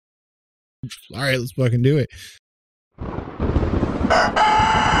All right, let's fucking do it.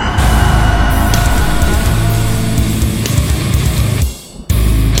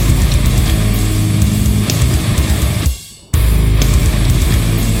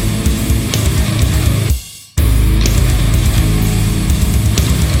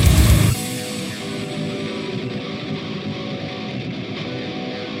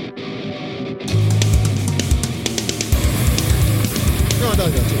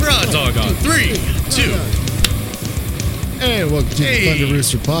 Raw dog on 3, 2. And welcome to the Thunder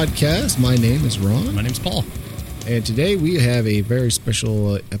Rooster Podcast. My name is Ron. My name's Paul. And today we have a very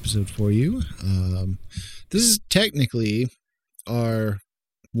special episode for you. This is technically our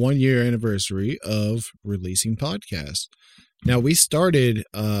 1-year anniversary of releasing podcasts. Now, we started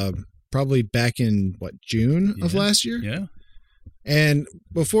probably back in, June of last year? Yeah. And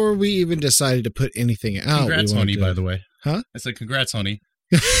before we even decided to put anything out... Congrats, honey, by the way. Huh? I said congrats, honey.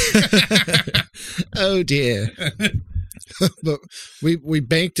 Oh, dear. But we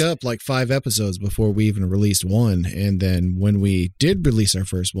banked up like 5 episodes before we even released one. And then when we did release our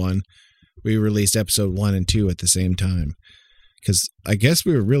first one, we released episode 1 and 2 at the same time. Because I guess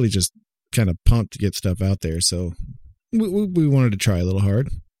we were really just kind of pumped to get stuff out there. So we wanted to try a little hard,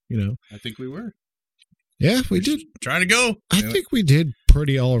 you know. I think we were. Yeah, we did. Trying to go. I think we did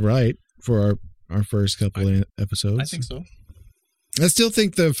pretty all right for our first couple of episodes. I think so. I still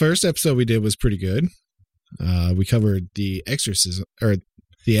think the first episode we did was pretty good. We covered The Exorcist.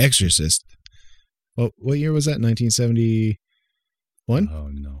 What year was that? 1971? Oh,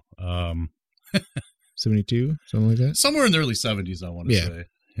 no. 72? Something like that? Somewhere in the early 70s, I want to say.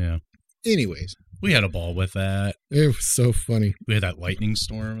 Yeah. Anyways. We had a ball with that. It was so funny. We had that lightning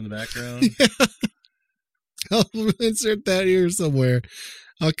storm in the background. Yeah. I'll insert that here somewhere.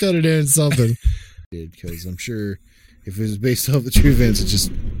 I'll cut it in something. Because I'm sure if it was based off the true events, it's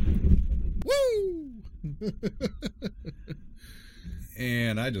just... Woo!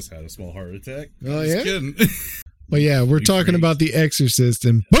 And I just had a small heart attack. Oh, just yeah? kidding. Well, yeah, we're talking about The Exorcist,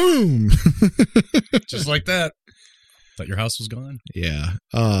 and boom! Just like that. Thought your house was gone? Yeah.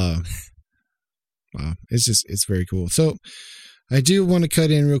 Wow. It's very cool. So I do want to cut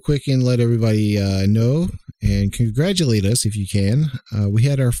in real quick and let everybody know and congratulate us if you can. We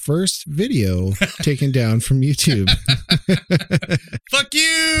had our first video taken down from YouTube. Fuck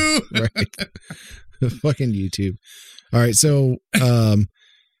you! Right. Fucking YouTube. All right. So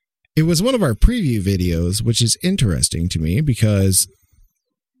it was one of our preview videos, which is interesting to me because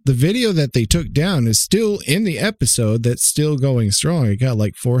the video that they took down is still in the episode that's still going strong. It got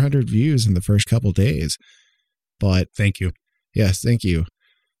like 400 views in the first couple days. But thank you. Yes, thank you.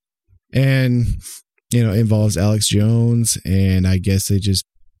 And, you know, it involves Alex Jones, and I guess they just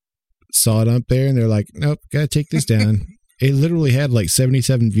saw it up there, and they're like, nope, gotta take this down. It literally had like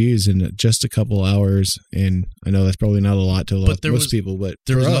 77 views in just a couple hours, and I know that's probably not a lot to most people, but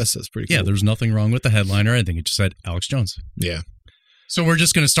for us, that's pretty cool. Yeah, there's nothing wrong with the headline or anything. It just said Alex Jones. Yeah. So we're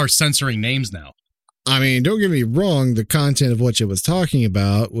just going to start censoring names now. I mean, don't get me wrong. The content of what it was talking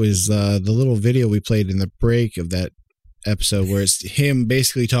about was the little video we played in the break of that episode where it's him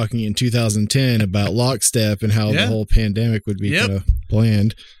basically talking in 2010 about lockstep and how the whole pandemic would be kind of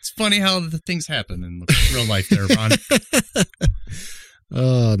bland. It's funny how the things happen in real life there, Ron.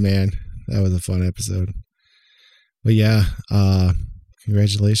 Oh, man. That was a fun episode. But yeah,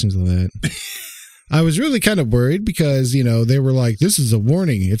 congratulations on that. I was really kind of worried because, you know, they were like, this is a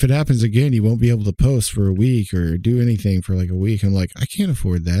warning. If it happens again, you won't be able to post for a week or do anything for like a week. I'm like, I can't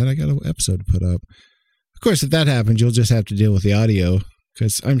afford that. I got an episode to put up. Of course, if that happens, you'll just have to deal with the audio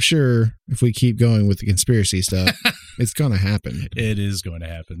because I'm sure if we keep going with the conspiracy stuff, it's going to happen. It is going to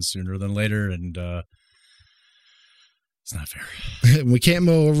happen sooner than later. And it's not fair. We can't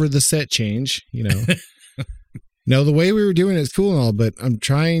mow over the set change, you know. No, the way we were doing it is cool and all, but I'm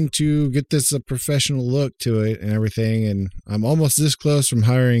trying to get this a professional look to it and everything, and I'm almost this close from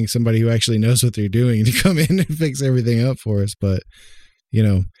hiring somebody who actually knows what they're doing to come in and fix everything up for us. But, you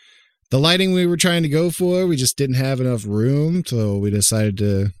know, the lighting we were trying to go for, we just didn't have enough room, so we decided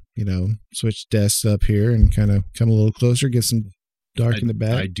to, you know, switch desks up here and kind of come a little closer, get some dark in the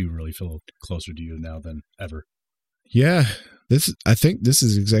back. I do really feel closer to you now than ever. Yeah. I think this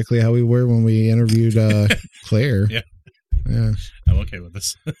is exactly how we were when we interviewed Claire. Yeah. I'm okay with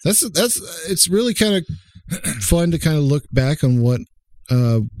this. It's really kind of fun to kind of look back on what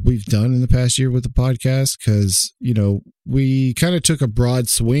we've done in the past year with the podcast because, you know, we kind of took a broad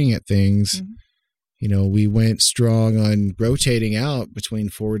swing at things. Mm-hmm. You know, we went strong on rotating out between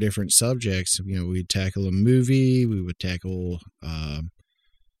 4 different subjects. You know, we'd tackle a movie, we would tackle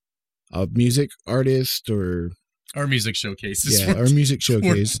a music artist or... Our music showcases. Yeah, our music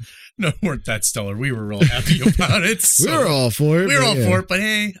showcase. No, weren't that stellar. We were real happy about it. So. We were all for it. We were all for it, but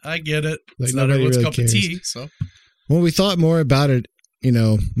hey, I get it. Like, it's not nobody everyone's really cup cares. of tea. So, When we thought more about it,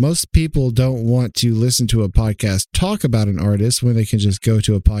 most people don't want to listen to a podcast talk about an artist when they can just go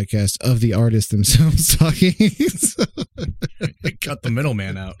to a podcast of the artist themselves talking. So, cut the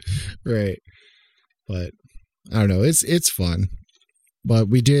middleman out. right. But I don't know. It's fun. But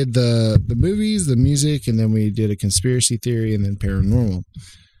we did the movies, the music, and then we did a conspiracy theory and then paranormal.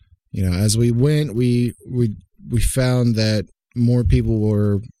 As we went, we found that more people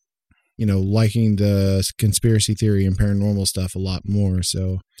were, liking the conspiracy theory and paranormal stuff a lot more.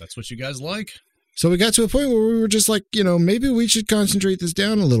 So that's what you guys like. So we got to a point where we were just like, maybe we should concentrate this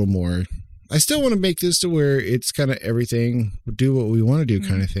down a little more. I still want to make this to where it's kind of everything, do what we want to do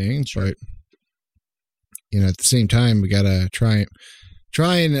kind of thing. Sure. But, at the same time, we got to try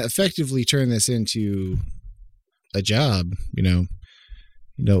and effectively turn this into a job, at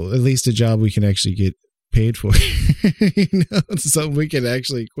least a job we can actually get paid for, something we can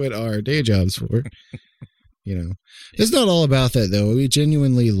actually quit our day jobs for, It's not all about that though. We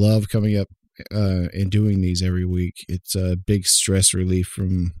genuinely love coming up and doing these every week. It's a big stress relief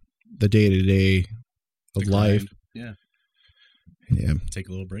from the day to day of life. Yeah. Take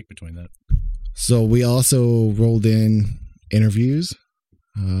a little break between that. So we also rolled in interviews.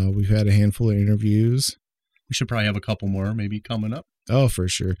 We've had a handful of interviews. We should probably have a couple more maybe coming up. Oh, for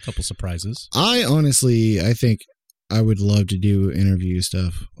sure. A couple surprises. I think I would love to do interview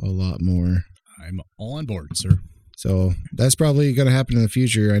stuff a lot more. I'm all on board, sir. So that's probably going to happen in the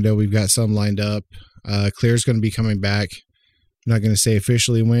future. I know we've got some lined up. Claire's going to be coming back. I'm not going to say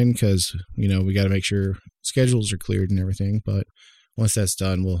officially when because, we got to make sure schedules are cleared and everything. But once that's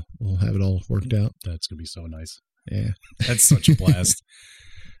done, we'll have it all worked out. That's going to be so nice. Yeah. That's such a blast.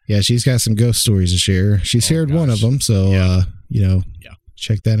 Yeah, she's got some ghost stories to share. She shared one of them. So,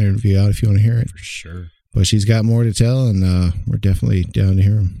 check that interview out if you want to hear it. For sure. But she's got more to tell, and we're definitely down to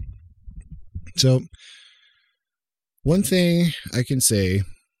hear them. So, one thing I can say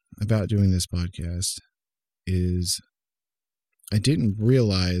about doing this podcast is I didn't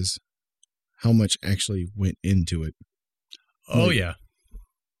realize how much actually went into it. Oh, yeah.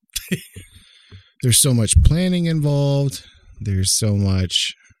 There's so much planning involved. There's so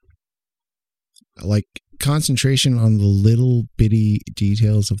much concentration on the little bitty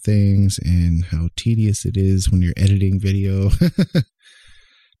details of things and how tedious it is when you're editing video.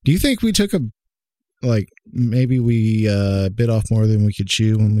 Do you think we took maybe we bit off more than we could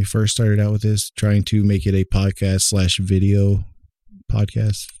chew when we first started out with this, trying to make it a podcast/video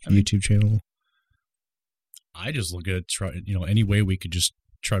podcast YouTube channel? I just look at any way we could just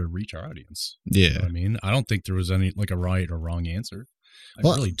try to reach our audience. Yeah. I don't think there was any a right or wrong answer. I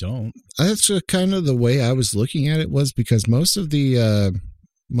really don't. That's kind of the way I was looking at it, was because most of the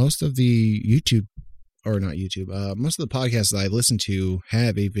YouTube, or not YouTube, most of the podcasts that I listen to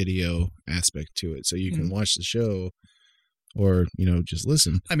have a video aspect to it. So you can watch the show or, just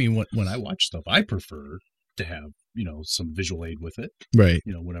listen. I mean, when I watch stuff, I prefer to have, some visual aid with it. Right.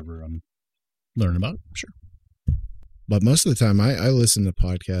 Whatever I'm learning about. Sure. But most of the time I listen to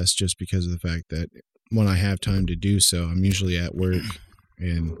podcasts just because of the fact that when I have time to do so, I'm usually at work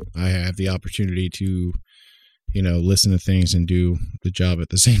and I have the opportunity to, listen to things and do the job at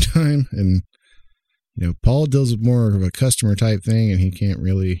the same time. And, Paul deals with more of a customer type thing and he can't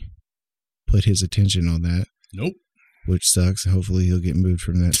really put his attention on that. Nope. Which sucks. Hopefully he'll get moved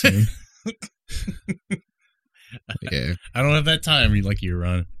from that soon. Yeah. I don't have that time like you,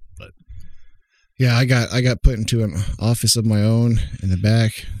 Ron, but. Yeah, I got put into an office of my own in the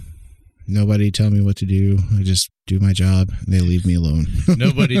back. Nobody tell me what to do. I just do my job and they leave me alone.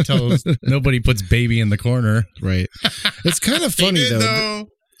 Nobody puts baby in the corner. Right. It's kind of funny though.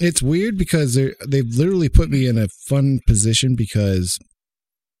 It's weird because they've literally put me in a fun position because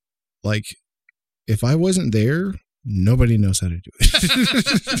if I wasn't there, nobody knows how to do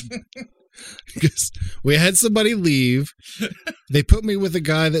it. Because we had somebody leave. They put me with a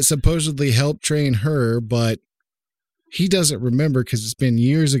guy that supposedly helped train her, but he doesn't remember because it's been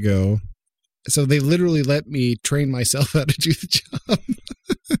years ago. So they literally let me train myself how to do the job.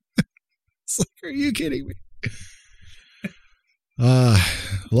 It's like, are you kidding me?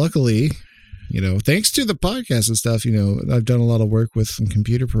 Luckily, thanks to the podcast and stuff, I've done a lot of work with some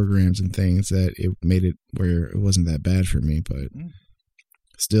computer programs and things that it made it where it wasn't that bad for me, but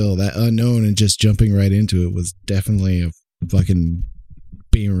still that unknown and just jumping right into it was definitely a fucking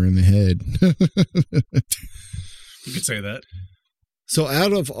beamer in the head. You could say that. So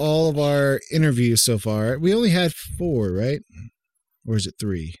out of all of our interviews so far, we only had 4, right? Or is it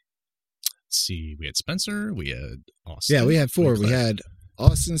 3? Let's see. We had Spencer. We had Austin. Yeah, we had 4. We had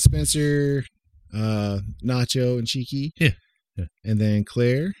Austin, Spencer, Nacho, and Cheeky. Yeah. And then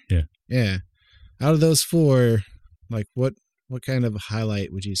Claire. Yeah. Out of those 4, like what kind of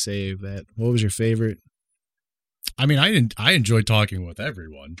highlight would you say of that? What was your favorite? I mean, I enjoyed talking with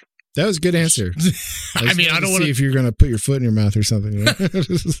everyone. That was a good answer. I mean, I don't want to see if you're going to put your foot in your mouth or something. You know?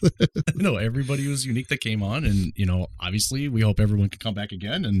 No, everybody was unique that came on, and obviously, we hope everyone can come back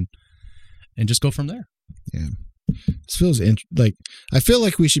again and just go from there. Yeah, this feels like I feel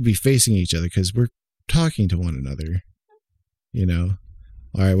like we should be facing each other because we're talking to one another.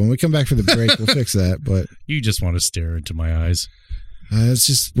 All right, when we come back for the break, we'll fix that. But you just want to stare into my eyes. It's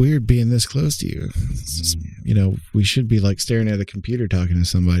just weird being this close to you. It's just, we should be like staring at a computer talking to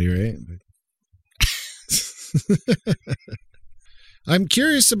somebody, right? I'm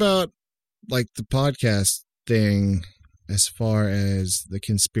curious about like the podcast thing as far as the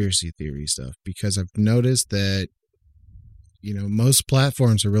conspiracy theory stuff, because I've noticed that, most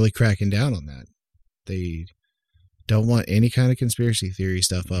platforms are really cracking down on that. They don't want any kind of conspiracy theory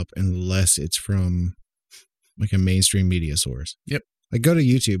stuff up unless it's from like a mainstream media source. Yep. Like go to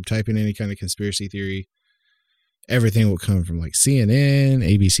YouTube, type in any kind of conspiracy theory. Everything will come from like CNN,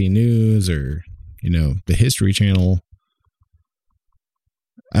 ABC News, or, the History Channel.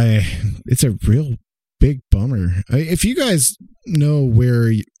 It's a real big bummer. If you guys know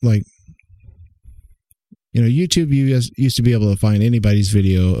where, like, YouTube used to be able to find anybody's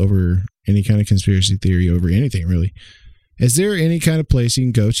video over any kind of conspiracy theory over anything, really. Is there any kind of place you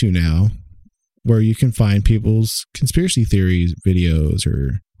can go to now where you can find people's conspiracy theories videos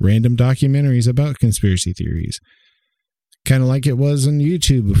or random documentaries about conspiracy theories? Kind of like it was on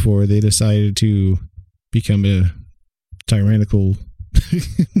YouTube before they decided to become a tyrannical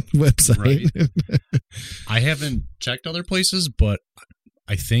website. Right. I haven't checked other places, but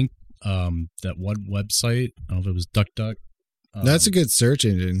I think that one website, I don't know if it was DuckDuck. That's a good search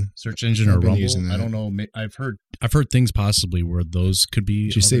engine. Search engine or Rumble. I don't know. I've heard things possibly where those could be.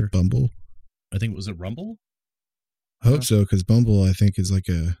 Did you say Bumble? I think was it Rumble? I hope so, because Bumble I think is like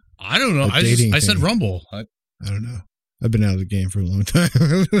a. I don't know. I said Rumble. I don't know. I've been out of the game for a long time.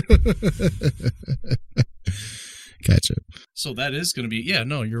 Gotcha. So that is going to be,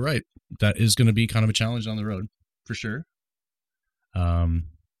 no, you're right. That is going to be kind of a challenge on the road for sure. I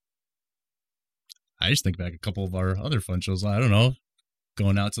just think back a couple of our other fun shows. I don't know,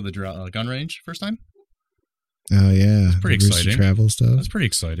 going out to the gun range first time. Oh yeah, it's pretty exciting. Travel stuff. That's pretty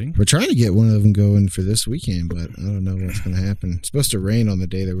exciting. We're trying to get one of them going for this weekend, but I don't know what's going to happen. It's supposed to rain on the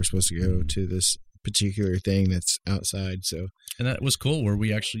day that we're supposed to go to this particular thing that's outside. So, and that was cool. Where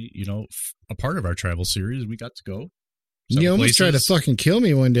we actually, a part of our travel series, we got to go. You almost tried to fucking kill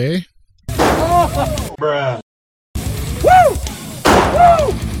me one day. Bruh. Woo! Woo!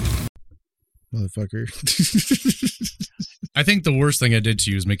 Motherfucker. I think the worst thing I did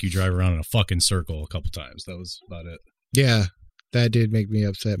to you is make you drive around in a fucking circle a couple times. That was about it. Yeah, that did make me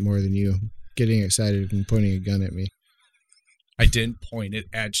upset more than you getting excited and pointing a gun at me. I didn't point it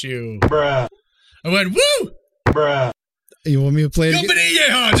at you. Bruh. I went, woo! Bruh. You want me to play it? Company,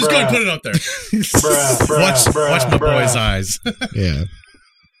 yeah, just go and put it up there. Bruh. Watch my boy's eyes. Yeah.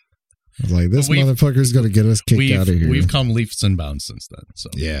 I was like, this motherfucker's going to get us kicked out of here. We've come leaps and bounds since then. So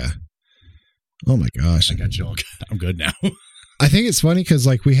yeah. Oh my gosh. I got you all. I'm good now. I think it's funny because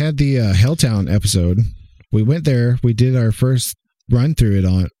like we had the Helltown episode. We went there. We did our first run through it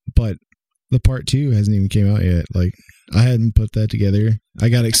on, but the part 2 hasn't even came out yet. Like I hadn't put that together. I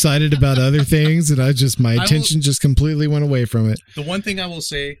got excited about other things and my attention just completely went away from it. The one thing I will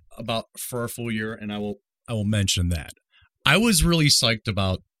say about for our full year, and I will mention that I was really psyched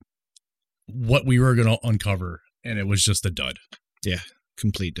about what we were going to uncover, and it was just a dud. Yeah.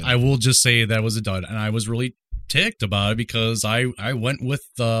 Complete dud. I will just say that was a dud, and I was really ticked about it because I went with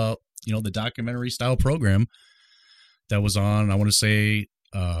the documentary style program that was on. I want to say,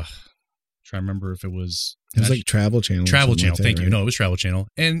 try to remember if it was. It was like Travel Channel. Travel Channel. Like Thank you. Right? No, it was Travel Channel,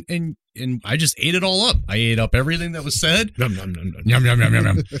 and I just ate it all up. I ate up everything that was said. Yum yum yum yum yum yum yum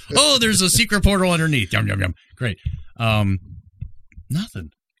yum. Yum. Oh, there's a secret portal underneath. Yum yum yum. Great.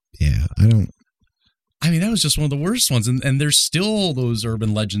 Nothing. Yeah, I mean, that was just one of the worst ones, and there's still those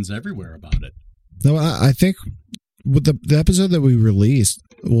urban legends everywhere about it. No, I think with the episode that we released,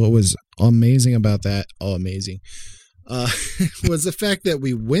 what was amazing about that, was the fact that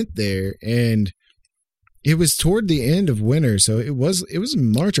we went there and it was toward the end of winter, so it was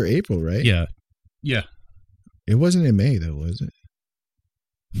in March or April, right? Yeah. It wasn't in May though, was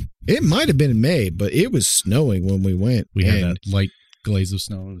it? It might have been in May, but it was snowing when we went. We had that light glaze of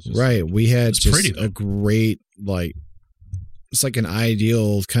snow. It was just, right. We had just pretty, a great, like, it's like an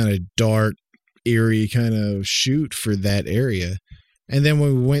ideal kind of dark, eerie kind of shoot for that area. And then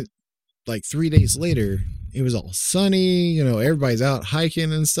when we went like 3 days later, it was all sunny, everybody's out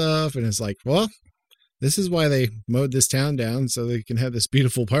hiking and stuff. And it's like, well, this is why they mowed this town down so they can have this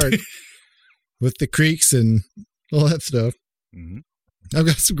beautiful park with the creeks and all that stuff. Mm-hmm. I've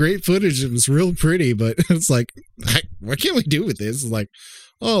got some great footage. It was real pretty, but it's like, what can we do with this? It's like,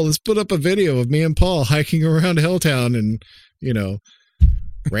 oh, let's put up a video of me and Paul hiking around Helltown and,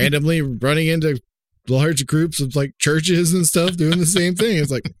 randomly running into large groups of like churches and stuff doing the same thing.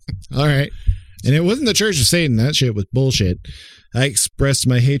 It's like, all right. And it wasn't the Church of Satan. That shit was bullshit. I expressed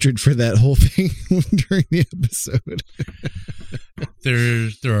my hatred for that whole thing during the episode.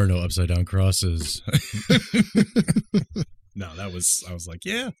 There are no upside down crosses. No, I was like,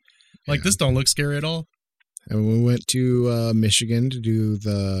 this don't look scary at all. And we went to Michigan to do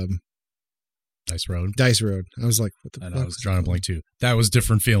the Dice Road. I was like, what the and fuck? I was drawing a blank too. That was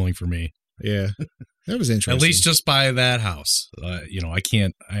different feeling for me. Yeah. That was interesting. At least just by that house. I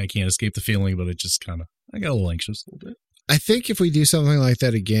can't escape the feeling, but it just kind of, I got a little anxious a little bit. I think if we do something like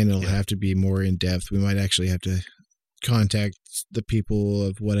that again, it'll have to be more in depth. We might actually have to contact the people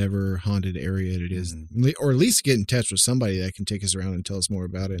of whatever haunted area it is, or at least get in touch with somebody that can take us around and tell us more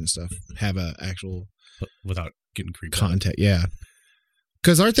about it and stuff. Have a actual without getting creeped contact. Yeah.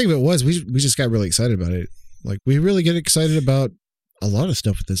 Because our thing of it was, we just got really excited about it. Like, we really get excited about a lot of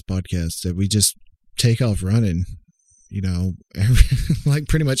stuff with this podcast that we just take off running, like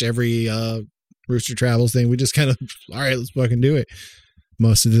pretty much every Rooster Travels thing. We just kind of, all right, let's fucking do it.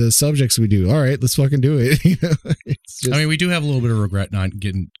 Most of the subjects we do, all right, let's fucking do it. It's just, I mean, we do have a little bit of regret not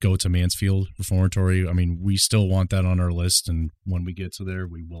go to Mansfield Reformatory. I mean, we still want that on our list, and when we get to there,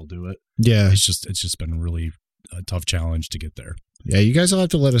 we will do it. Yeah, it's just been really a tough challenge to get there. Yeah, you guys will have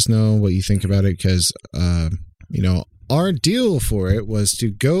to let us know what you think about it, because our deal for it was to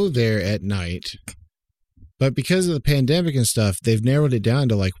go there at night, but because of the pandemic and stuff, they've narrowed it down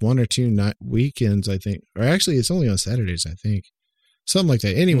to like 1 or 2 weekends, I think, or actually it's only on Saturdays, I think. Something like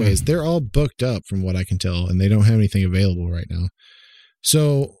that. Anyways, they're all booked up from what I can tell, and they don't have anything available right now.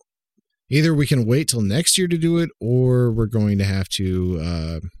 So either we can wait till next year to do it, or we're going to have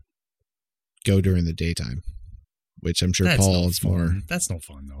to go during the daytime, which I'm sure Paul is more. That's no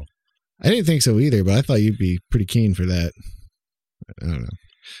fun, though. I didn't think so either, but I thought you'd be pretty keen for that. I don't know.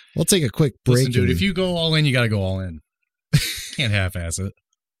 We'll take a quick break. Listen, dude, if you go all in, you got to go all in. Can't half-ass it.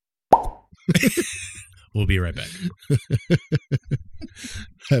 We'll be right back.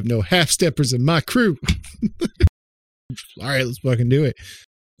 I have no half-steppers in my crew. All right, let's fucking do it.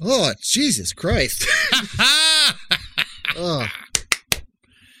 Oh, Jesus Christ. Oh.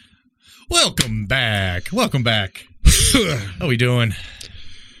 Welcome back. How we doing?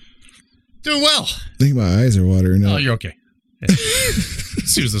 Doing well. I think my eyes are watering up. Oh, you're okay. Yeah.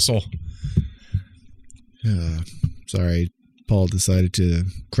 Soothes the soul. Sorry, Paul decided to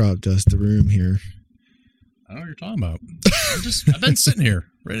crop dust the room here. I don't know what you're talking about. I've been sitting here,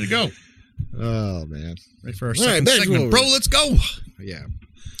 ready to go. Oh, man. Ready for our second segment. Bro, let's go. Yeah.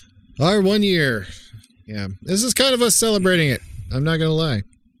 Our 1 year. Yeah. This is kind of us celebrating it. I'm not going to lie.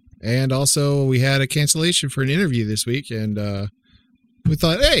 And also, we had a cancellation for an interview this week, and we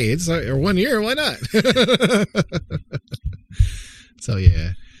thought, hey, it's our 1 year. Why not? So,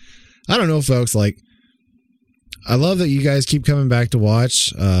 yeah. I don't know, folks. Like, I love that you guys keep coming back to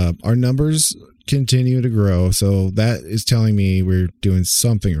watch. Our numbers continue to grow, so that is telling me we're doing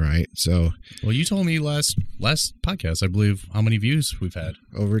something right. So, well, you told me last podcast, I believe, how many views we've had.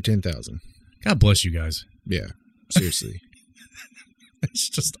 Over 10,000. God bless you guys. Yeah, seriously. It's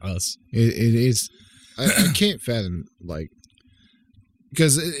just us. It is. I can't fathom, like,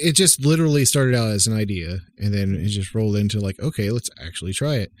 because it just literally started out as an idea, and then it just rolled into like, okay, let's actually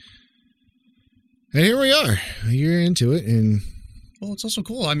try it. And here we are, a year into it, and well, it's also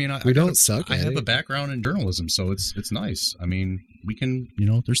cool. I mean, we don't suck. I have a background in journalism, so it's nice. I mean, we can,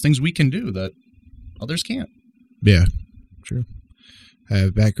 there's things we can do that others can't. Yeah, true. I have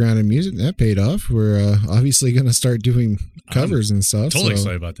a background in music. That paid off. We're obviously going to start doing covers and stuff. Totally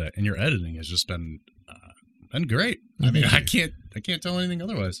excited about that. And your editing has just been great. I mean, I can't tell anything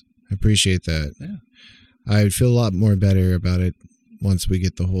otherwise. I appreciate that. Yeah, I would feel a lot more better about it once we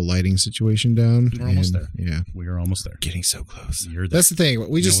get the whole lighting situation down. We're almost there. Yeah. We are almost there. Getting so close. You're there. That's the thing.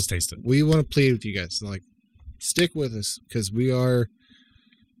 We just taste it. We want to plead with you guys. Like, stick with us, because we are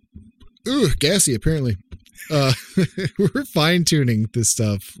gassy, apparently. We're fine-tuning this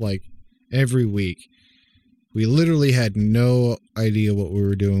stuff like every week. We literally had no idea what we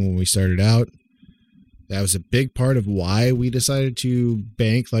were doing when we started out. That was a big part of why we decided to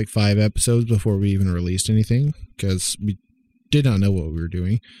bank like 5 episodes before we even released anything, because we did not know what we were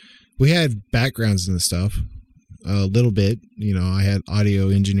doing. We had backgrounds and stuff. a little bit. You know, I had audio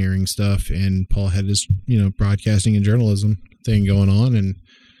engineering stuff, and Paul had his, you know, broadcasting and journalism thing going on, and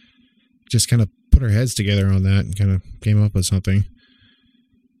just kind of put our heads together on that and kind of came up with something.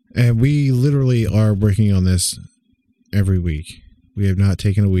 And we literally are working on this every week. We have not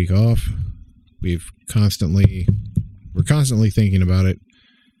taken a week off. We're constantly thinking about it.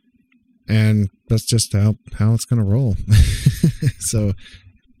 And that's just how it's going to roll. So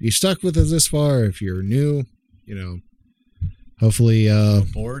you stuck with us this far. If you're new, you know, hopefully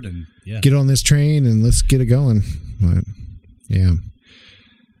board and get on this train and let's get it going. But yeah,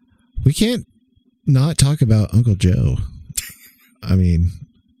 we can't not talk about Uncle Joe. I mean,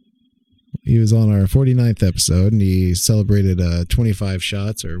 he was on our 49th episode and he celebrated 25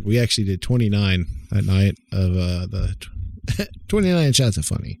 shots, or we actually did 29 that night of the 29 shots of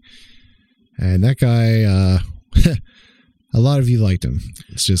funny. And that guy, a lot of you liked him.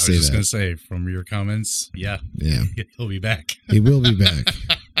 Let's just say that. I was just going to say, from your comments, yeah, he'll be back. He will be back.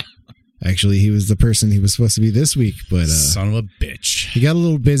 Actually, he was the person he was supposed to be this week, but son of a bitch. He got a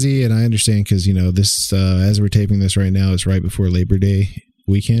little busy, and I understand because, you know, this as we're taping this right now, it's right before Labor Day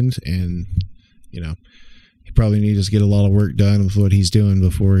weekend, and, you know, he probably needs to get a lot of work done with what he's doing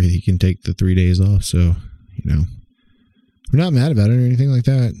before he can take the 3 days off. So, you know, we're not mad about it or anything like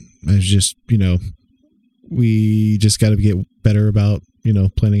that. It's just, you know, we just got to get better about, you know,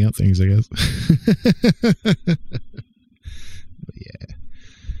 planning out things, I guess. But yeah.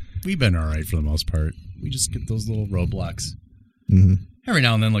 We've been all right for the most part. We just get those little roadblocks. Mm-hmm. Every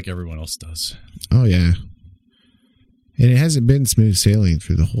now and then, like everyone else does. Oh, yeah. And it hasn't been smooth sailing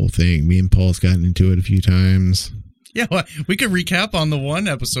through the whole thing. Me and Paul's gotten into it a few times. Yeah, well, we could recap on the one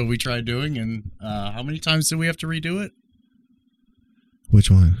episode we tried doing, and how many times did we have to redo it?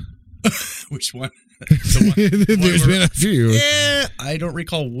 Which one? Which one? There's been a few. Yeah, I don't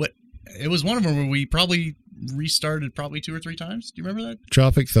recall what. It was one of them where we probably restarted 2 or 3 times. Do you remember that?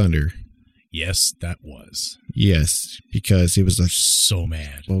 Tropic Thunder. Yes, that was. Yes, because it was so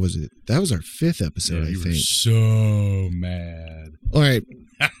mad. What was it? That was our 5th episode, I think. Were so mad. All right.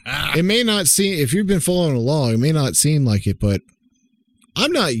 It may not seem, if you've been following along, it may not seem like it, but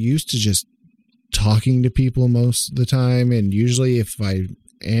I'm not used to just talking to people most of the time. And usually if I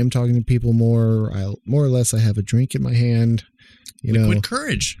am talking to people more or less I have a drink in my hand, you know. Liquid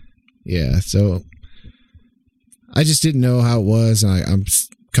courage. Yeah. So I just didn't know how it was. And I'm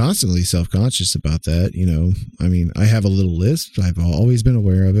constantly self-conscious about that. You know, I mean, I have a little list. I've always been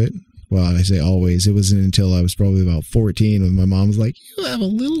aware of it. Well, I say always. It wasn't until I was probably about 14 when my mom was like, "You have a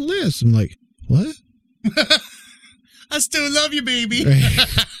little list." I'm like, "What?" I still love you, baby. Right?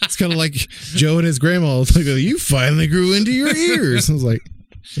 It's kind of like Joe and his grandma. It's like, "You finally grew into your ears." I was like,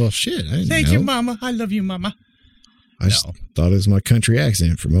 "Well, shit, I didn't know." Thank you, Mama. I love you, Mama. I just thought it was my country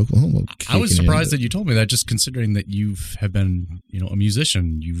accent from Oklahoma. I was surprised that you told me that, just considering that have been, you know, a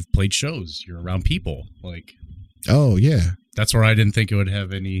musician. You've played shows. You're around people. Like, oh yeah, that's where I didn't think it would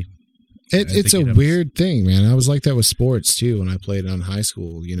have any. It's a weird thing, man. I was like that with sports too. When I played on high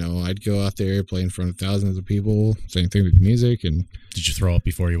school, you know, I'd go out there, play in front of thousands of people. Same thing with music. And did you throw up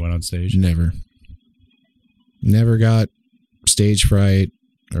before you went on stage? Never got stage fright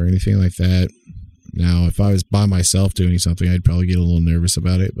or anything like that. Now, if I was by myself doing something, I'd probably get a little nervous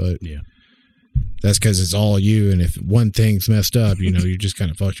about it. But yeah, that's because it's all you. And if one thing's messed up, you know, you just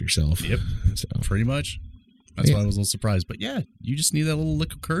kind of fucked yourself. Yep. So pretty much. That's why I was a little surprised. But yeah, you just need that little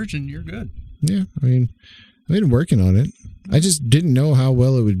lick of courage and you're good. Yeah. I mean, I've been working on it. I just didn't know how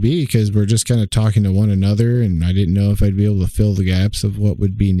well it would be because we're just kind of talking to one another. And I didn't know if I'd be able to fill the gaps of what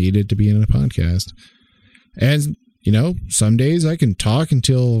would be needed to be in a podcast. And, you know, some days I can talk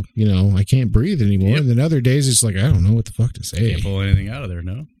until, you know, I can't breathe anymore. Yep. And then other days it's like, I don't know what the fuck to say. Can't pull anything out of there,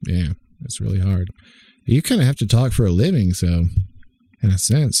 no? Yeah. It's really hard. You kind of have to talk for a living. So, in a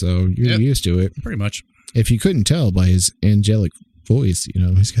sense, so you're used to it. Pretty much. If you couldn't tell by his angelic voice, you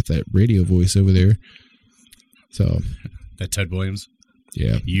know, he's got that radio voice over there. So that Ted Williams.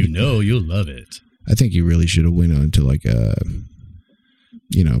 Yeah. You know, you'll love it. I think you really should have went on to like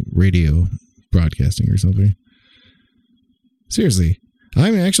you know, radio broadcasting or something. Seriously.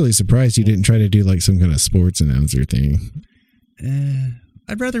 I'm actually surprised you didn't try to do like some kind of sports announcer thing.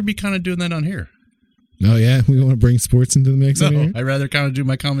 I'd rather be kind of doing that on here. Oh, yeah? We want to bring sports into the mix? No, I'd rather kind of do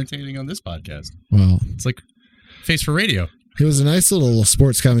my commentating on this podcast. Well, it's like face for radio. It was a nice little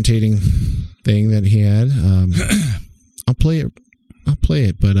sports commentating thing that he had. I'll play it,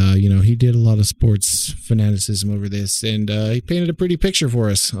 but, you know, he did a lot of sports fanaticism over this, and he painted a pretty picture for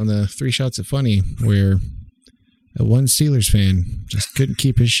us on the 3 Shots of Funny, where one Steelers fan just couldn't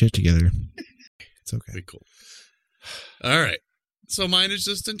keep his shit together. It's okay. Pretty cool. All right. So mine is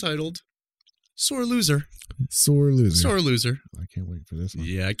just entitled Sore loser. Sore loser. Sore loser. I can't wait for this one.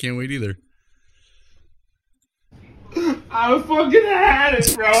 Yeah, I can't wait either. I fucking had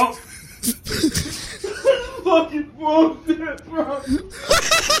it, bro. Fucking bullshit, bro.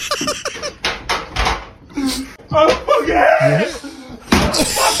 I fucking had it.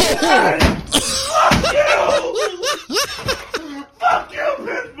 Fuck you! Fuck you,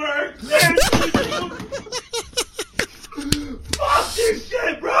 Pittsburgh! Fuck this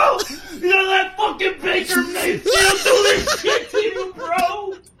shit, bro! You know that fucking Baker Mayfield do this shit to you,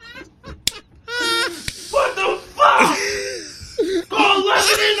 bro? What the fuck? Go 11-0!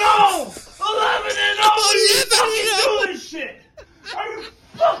 11-0! You fucking do this shit! Are you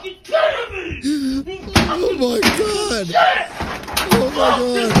fucking kidding me? Oh my god! Shit! Oh my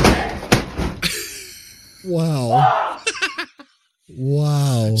god! Wow.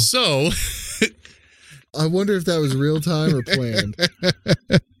 Wow. So, I wonder if that was real time or planned.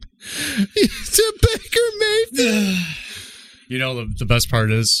 It's a Baker Mayfield. you know, the best part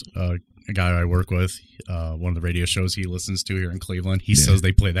is a guy I work with, one of the radio shows he listens to here in Cleveland, he says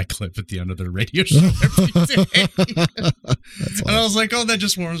they play that clip at the end of their radio show every day. That's And I was like, oh, that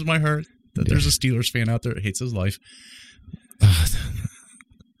just warms my heart that there's a Steelers fan out there that hates his life.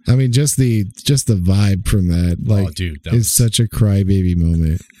 I mean, just the vibe from that, like, Oh, dude, that is was- such a crybaby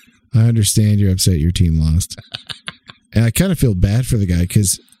moment. I understand you're upset your team lost, and I kind of feel bad for the guy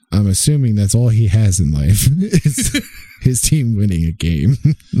because I'm assuming that's all he has in life is his team winning a game.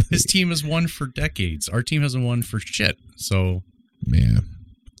 His team has won for decades. Our team hasn't won for shit. So Yeah,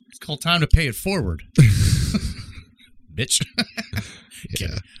 it's called time to pay it forward. Bitch.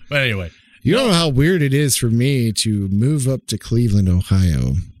 yeah. But anyway, You don't know how weird it is for me to move up to Cleveland,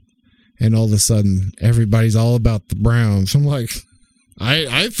 Ohio, and all of a sudden everybody's all about the Browns. I'm like,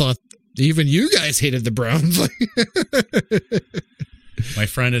 I thought even you guys hated the Browns. my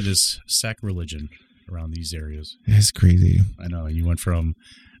friend, it is sacrilegion around these areas. That's crazy. I know. You went from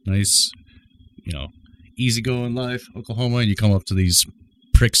nice, easygoing life, Oklahoma, and you come up to these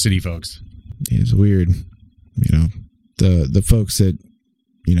prick city folks. It's weird. The folks that,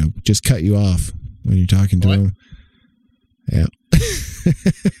 just cut you off when you're talking to What? them. Yeah.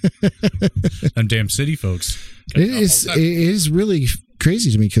 Them damn city folks. It is really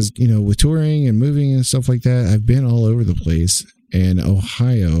crazy to me because, with touring and moving and stuff like that, I've been all over the place. And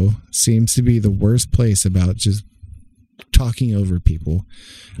Ohio seems to be the worst place about just talking over people.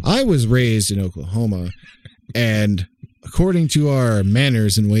 I was raised in Oklahoma, and according to our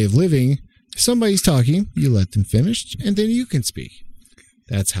manners and way of living, if somebody's talking, you let them finish, and then you can speak.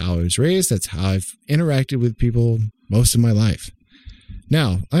 That's how I was raised. That's how I've interacted with people most of my life.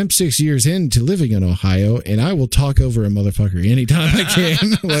 Now, I'm 6 years into living in Ohio, and I will talk over a motherfucker anytime I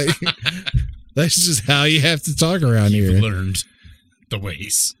can. That's just how you have to talk around You've here. learned the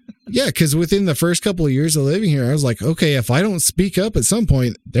ways. Yeah, because within the first couple of years of living here, I was like, okay, if I don't speak up at some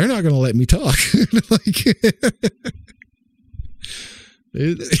point, they're not going to let me talk.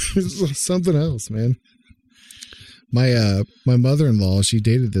 It's something else, man. My mother-in-law, she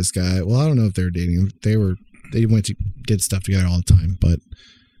dated this guy. Well, I don't know if they were dating. They went to get stuff together all the time, but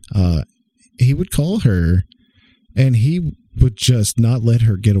he would call her, and he would just not let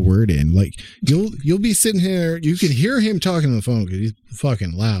her get a word in. Like you'll be sitting here, you can hear him talking on the phone because he's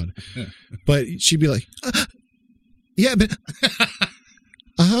fucking loud, but she'd be like, "Yeah, but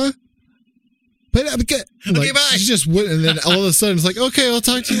but okay, Okay, bye." She just wouldn't, and then all of a sudden it's like, "Okay, I'll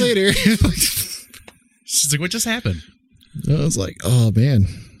talk to you later." She's like, what just happened? I was like, "Oh man,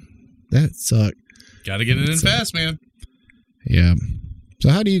 that sucked." Got to get it in fast, man. Yeah. So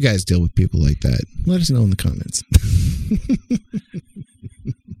how do you guys deal with people like that? Let us know in the comments.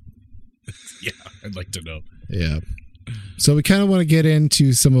 Yeah, I'd like to know. Yeah. So we kind of want to get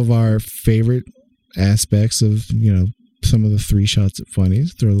into some of our favorite aspects of, some of the 3 shots at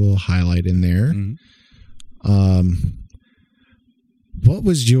funnies. Throw a little highlight in there. Mm-hmm. What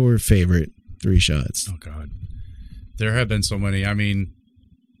was your favorite 3 shots? Oh, God. There have been so many. I mean,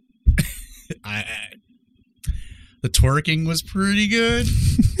 the twerking was pretty good.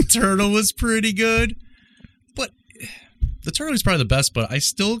 Turtle was pretty good. But the turtle is probably the best, but I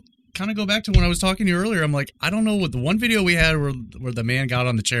still kind of go back to when I was talking to you earlier. I'm like, I don't know what the one video we had where the man got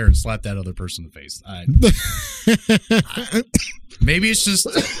on the chair and slapped that other person in the face. Maybe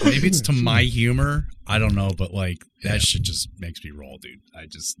it's to my humor. I don't know, but that shit just makes me roll, dude.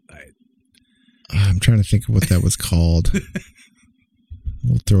 I'm trying to think of what that was called.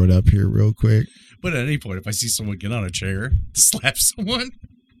 We'll throw it up here real quick. But at any point, if I see someone get on a chair, slap someone.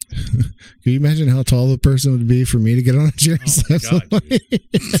 Can you imagine how tall the person would be for me to get on a chair and slap God, somebody?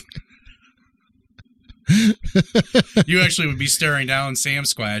 You actually would be staring down Sam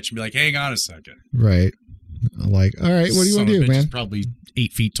Squatch and be like, hang on a second. Right. I'm like, all right, what do you want to do, man? Probably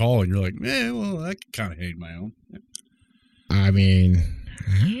 8 feet tall, and you're like, well, I can kind of hate my own. I mean,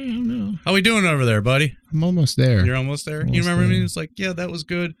 I don't know. How we doing over there, buddy? I'm almost there. You're almost there? You remember me? It's like, yeah, that was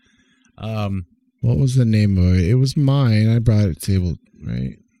good. What was the name of it? It was mine. I brought it to the table,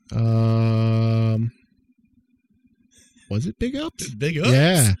 right? Was it Big Ups? Big Ups?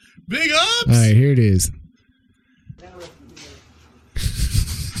 Yeah. Big Ups? All right, here it is.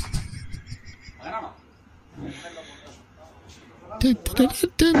 Dun, dun,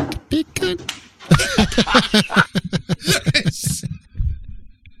 dun, dun, big gun.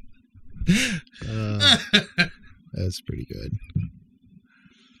 That's pretty good.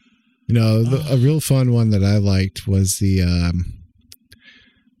 You know, a real fun one that I liked was the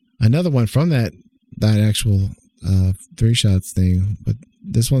another one from that actual Three Shots thing, but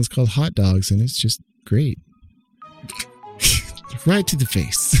this one's called Hot Dogs, and it's just great. Right to the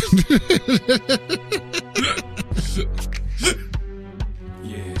face.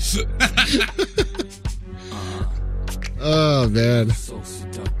 Oh man.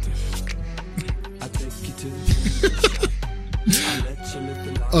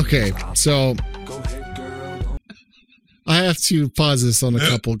 Okay, so I have to pause this on a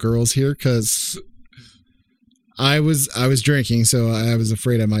couple girls here because I was drinking, so I was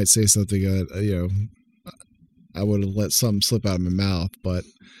afraid I might say something. I would have let something slip out of my mouth, but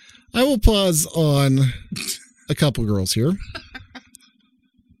I will pause on a couple girls here.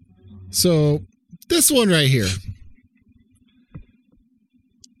 So this one right here,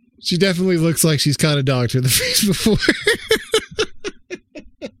 she definitely looks like she's caught a dog to the face before.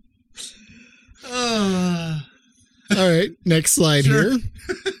 All right, next slide here.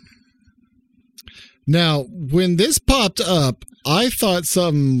 Now, when this popped up, I thought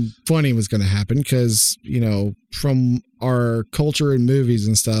something funny was going to happen because, you know, from our culture and movies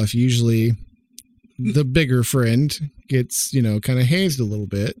and stuff, usually the bigger friend gets, you know, kind of hazed a little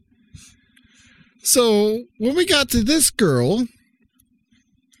bit. So when we got to this girl,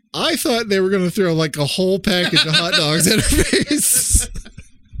 I thought they were going to throw like a whole package of hot dogs at her face.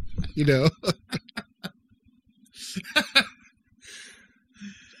 You know,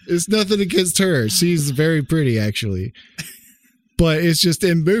 it's nothing against her. She's very pretty, actually. But it's just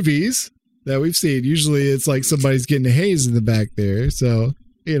in movies that we've seen. Usually it's like somebody's getting a haze in the back there. So,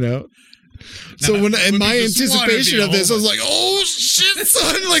 you know. So when in my anticipation of this, I was like, oh, shit,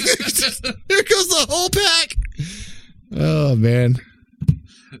 son. Like, here goes the whole pack. Oh, man.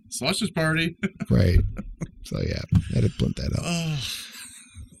 Sausage party. Right. So, yeah, I had to blunt that up.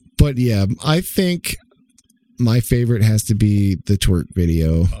 But, yeah, I think my favorite has to be the twerk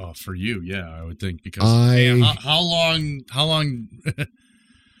video. Oh, for you, yeah, I would think. Because how long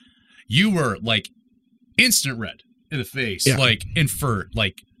you were, like, instant red in the face. Yeah. Like, and for,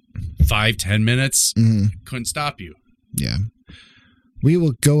 like, 5-10 minutes, couldn't stop you. Yeah. We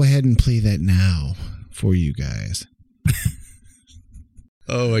will go ahead and play that now for you guys.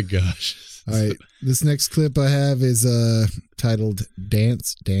 Oh my gosh. All right. This next clip I have is titled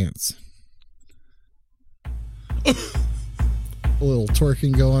Dance Dance. A little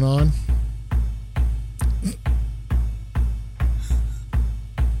twerking going on.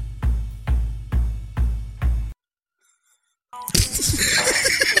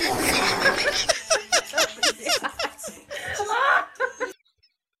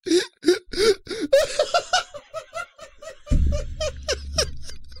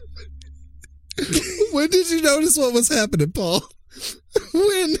 When did you notice what was happening, Paul?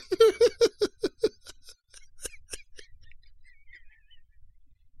 When?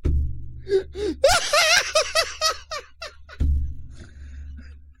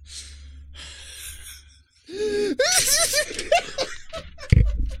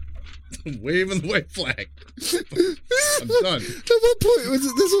 I'm waving the white flag. I'm done. At what point was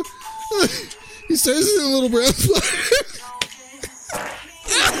it this one? He starts in a little brown spot.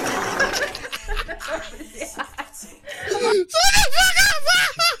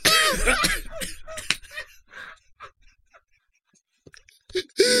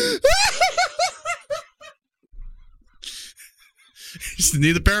 You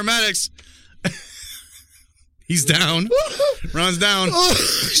need the paramedics. He's down. Ron's down. Oh,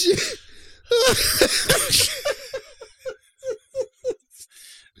 shit.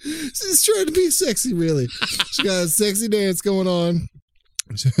 She's trying to be sexy, really. She got a sexy dance going on.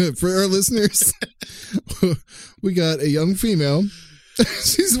 For our listeners, we got a young female.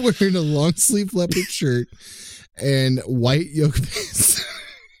 She's wearing a long sleeve leopard shirt and white yoga pants.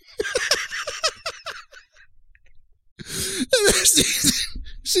 And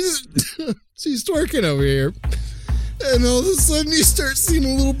she's he's twerking over here. And all of a sudden you start seeing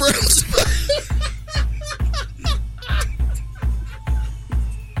a little brown spot.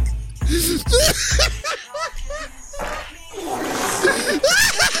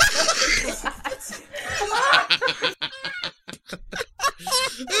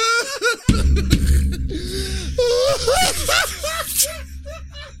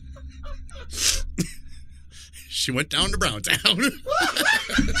 She went down to Browntown.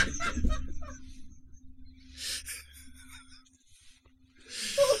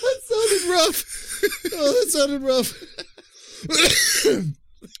 Oh, that sounded rough.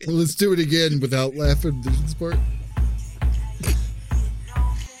 Well, let's do it again without laughing. This part.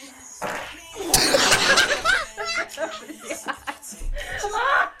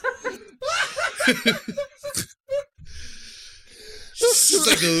 She's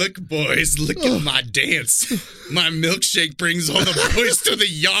like, look, boys, look at my dance. My milkshake brings all the boys to the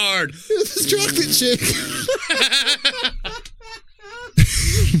yard. This chocolate shake.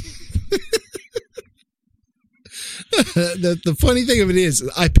 The funny thing of it is,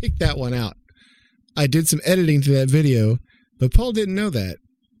 I picked that one out. I did some editing to that video, but Paul didn't know that.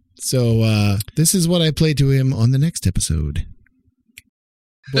 So this is what I played to him on the next episode.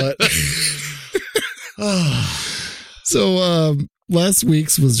 But so last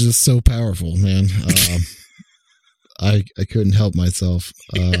week's was just so powerful, man. I couldn't help myself.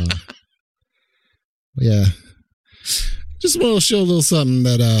 Yeah, just want to show a little something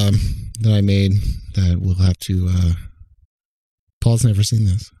that I made that we'll have to. Paul's never seen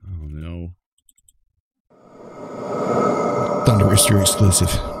this. Oh no! Thunder Rooster exclusive.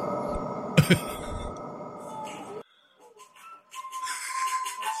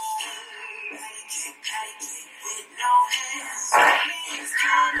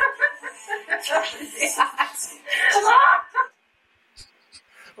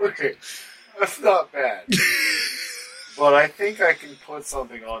 Okay, that's not bad. But I think I can put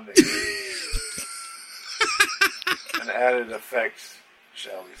something on there. An added effect,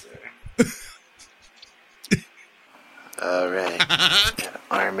 shall we say. Alright. Gotta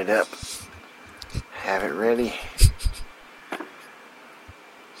arm it up. Have it ready.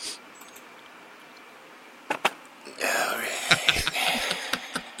 Alright.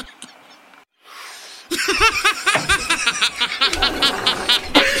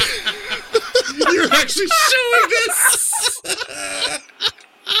 You're actually showing this.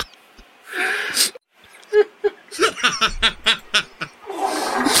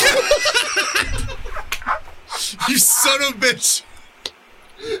 You son of a bitch.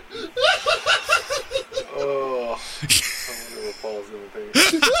 Oh, I wonder what Paul's gonna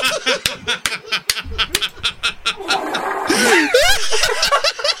think.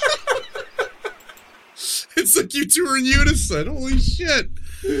 It's like you two are in unison. Holy shit.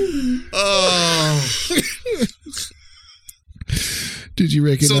 Oh. Did you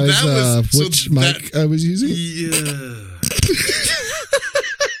recognize which mic I was using? Yeah.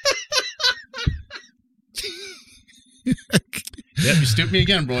 Yep, you stooped me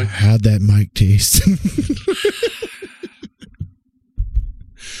again, boy. How'd that mic taste?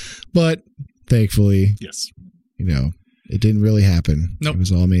 But thankfully, Yes. it didn't really happen. Nope. It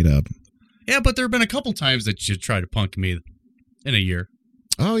was all made up. Yeah, but there have been a couple times that you tried to punk me in a year.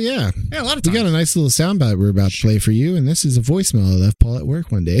 Oh, yeah. Yeah, a lot of We times. got a nice little soundbite we're about to play for you, and this is a voicemail I left Paul at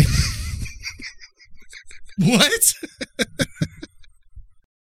work one day. What?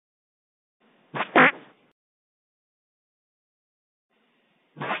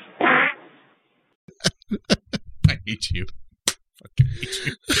 I hate you. Fucking hate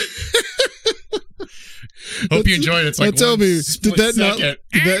you. Hope you enjoyed it. It's like tell one me, split did second.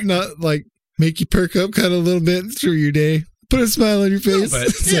 that not like make you perk up kind of a little bit through your day? Put a smile on your face. But,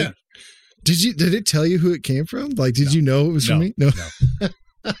 It's yeah. like, did it tell you who it came from? Like, did you know it was from me? No.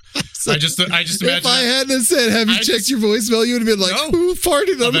 I just imagine If I hadn't have said, "Have you checked your voicemail?" You would have been like, No. "Who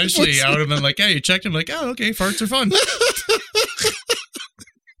farted on eventually my I would have been like, "Yeah, you checked him." Like, "Oh, okay, farts are fun."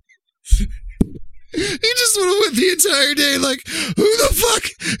 He just would have went the entire day like, "Who the fuck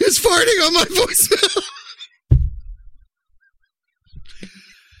is farting on my voicemail?"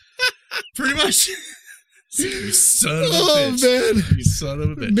 Pretty much. You son of a Oh bitch. man, You son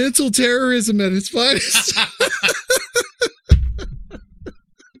of a bitch. mental terrorism at its finest.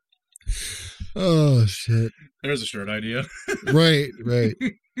 Oh shit! There's a shirt idea. Right.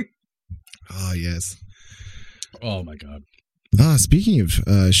 Oh yes. Oh my god. Speaking of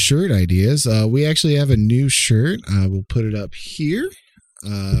shirt ideas, we actually have a new shirt. We'll put it up here.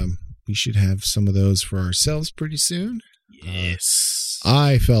 We should have some of those for ourselves pretty soon. Yes.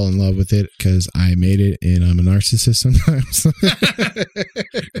 I fell in love with it because I made it, and I'm a narcissist sometimes.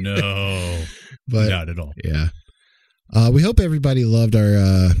 No, but not at all. yeah, we hope everybody loved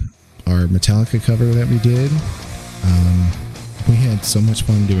our Metallica cover that we did. We had so much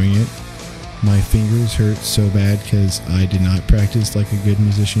fun doing it. My fingers hurt so bad because I did not practice like a good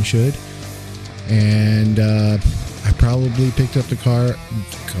musician should, and I probably picked up the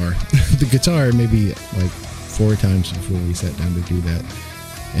guitar maybe like 4 times before we sat down to do that,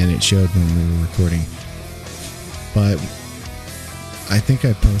 and it showed when we were recording. But I think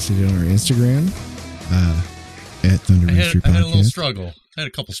I posted it on our Instagram at Thunder Rooster Podcast. I had a little struggle. I had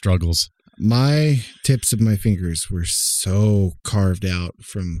a couple struggles. My tips of my fingers were so carved out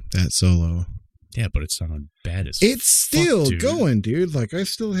from that solo. Yeah, but it sounded bad as It's still fuck, dude. going, dude. Like, I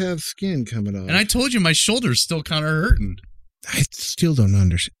still have skin coming off. And I told you my shoulder's still kind of hurting. I still don't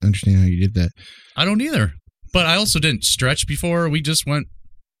understand how you did that. I don't either. But I also didn't stretch before. We just went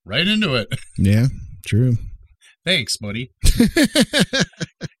right into it. Yeah, true. Thanks, buddy.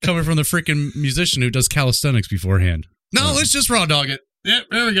 Coming from the freaking musician who does calisthenics beforehand. No, let's just raw dog it. Yep,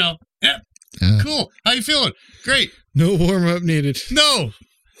 there we go. Yep, cool. How you feeling? Great. No warm up needed. No.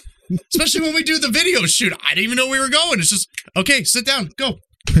 Especially when we do the video shoot. I didn't even know we were going. It's just, okay, sit down. Go.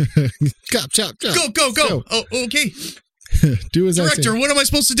 Chop, chop, chop. Go. Oh, okay. Do as Director, I say. what am I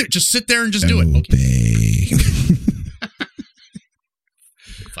supposed to do? Just sit there and just do it. Okay. Obey.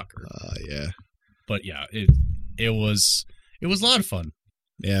 Fucker. Yeah. But yeah, it was a lot of fun.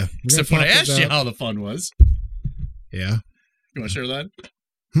 Yeah. Except when I asked you how the fun was. Yeah. You want to share that?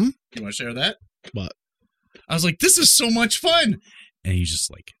 Hmm? You want to share that? What? I was like, this is so much fun. And he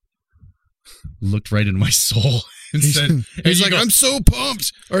just like looked right into my soul and said, he's like, I'm so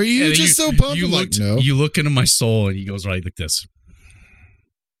pumped. Are you just so pumped? You I'm like, no. You look into my soul and he goes right like this.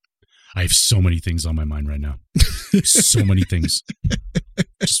 I have so many things on my mind right now. So many things.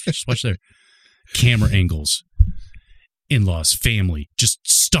 Just watch there. Camera angles, in-laws, family, just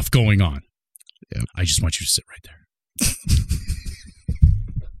stuff going on. Yep. I just want you to sit right there.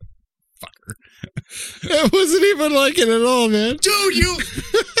 Fucker. That wasn't even like it at all, man. Dude, you...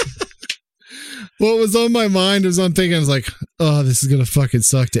 What was on my mind was I'm thinking, I was like, oh, this is going to fucking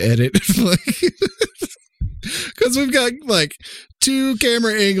suck to edit. Because we've got like 2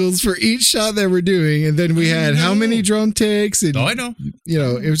 camera angles for each shot that we're doing. And then we had how many drum takes? And, Oh, I know. you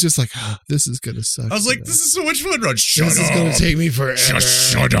know, it was just like, oh, this is going to suck. I was like, this is so much fun, Rod. Shut This up. is going to take me forever.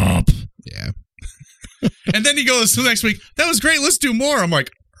 Shut up. Yeah. And then he goes to the next week, that was great. Let's do more. I'm like,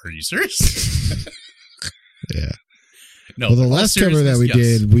 are you serious? Yeah. No. Well, the all last cover that seriousness, we yes.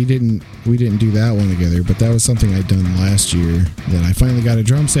 did, we didn't do that one together, but that was something I'd done last year. Then I finally got a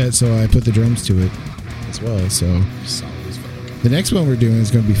drum set, so I put the drums to it as well. So Solid as fuck. the next one we're doing is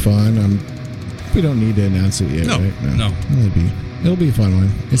going to be fun. We don't need to announce it yet, No, right? no. It'll be a fun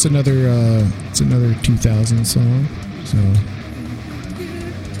one. It's another 2000 song. So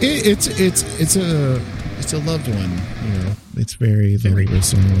it's a loved one. You know, it's very lovable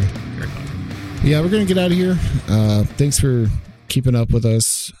song. Very fun. Yeah, we're going to get out of here. Thanks for keeping up with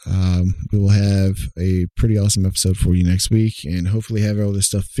us. We will have a pretty awesome episode for you next week and hopefully have all this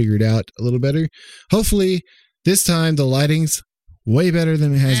stuff figured out a little better. Hopefully, this time the lighting's way better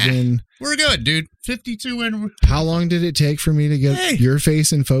than it has been. We're good, dude. 52 and... How long did it take for me to get your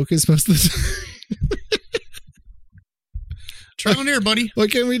face in focus most of the time? Trial and error, buddy.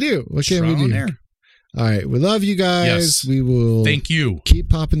 What can we do? What can we Trial and do? error. All right. We love you guys. Yes. We will Thank you. keep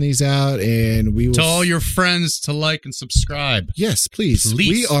popping these out and we will Tell all your friends to like and subscribe. Yes, please.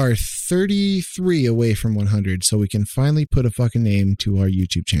 Please. We are 33 away from 100, so we can finally put a fucking name to our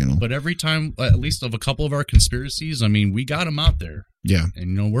YouTube channel. But every time, at least of a couple of our conspiracies, I mean, we got them out there. Yeah.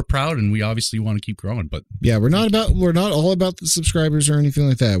 And, you know, we're proud and we obviously want to keep growing. But Yeah, we're not all about the subscribers or anything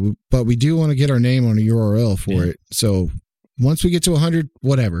like that. But we do want to get our name on a URL for it. So once we get to 100,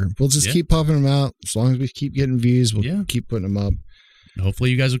 whatever. We'll just keep popping them out. As long as we keep getting views, we'll keep putting them up. hopefully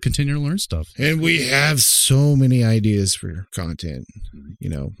you guys will continue to learn stuff. And we have so many ideas for content. You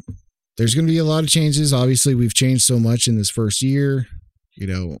know, there's going to be a lot of changes. Obviously, we've changed so much in this first year. You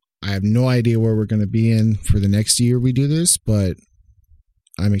know, I have no idea where we're going to be in for the next year we do this, but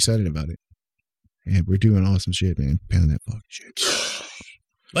I'm excited about it. And we're doing awesome shit, man. Pound that fucking shit.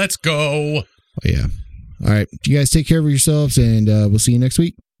 Let's go. Oh, yeah. All right. You guys take care of yourselves, and we'll see you next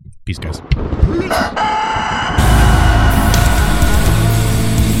week. Peace, guys.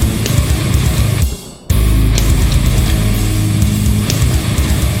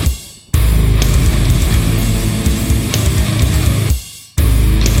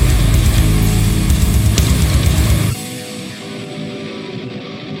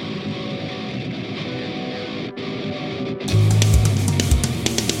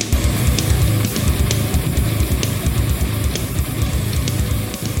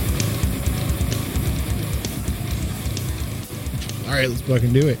 right, let's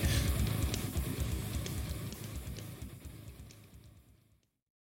fucking do it.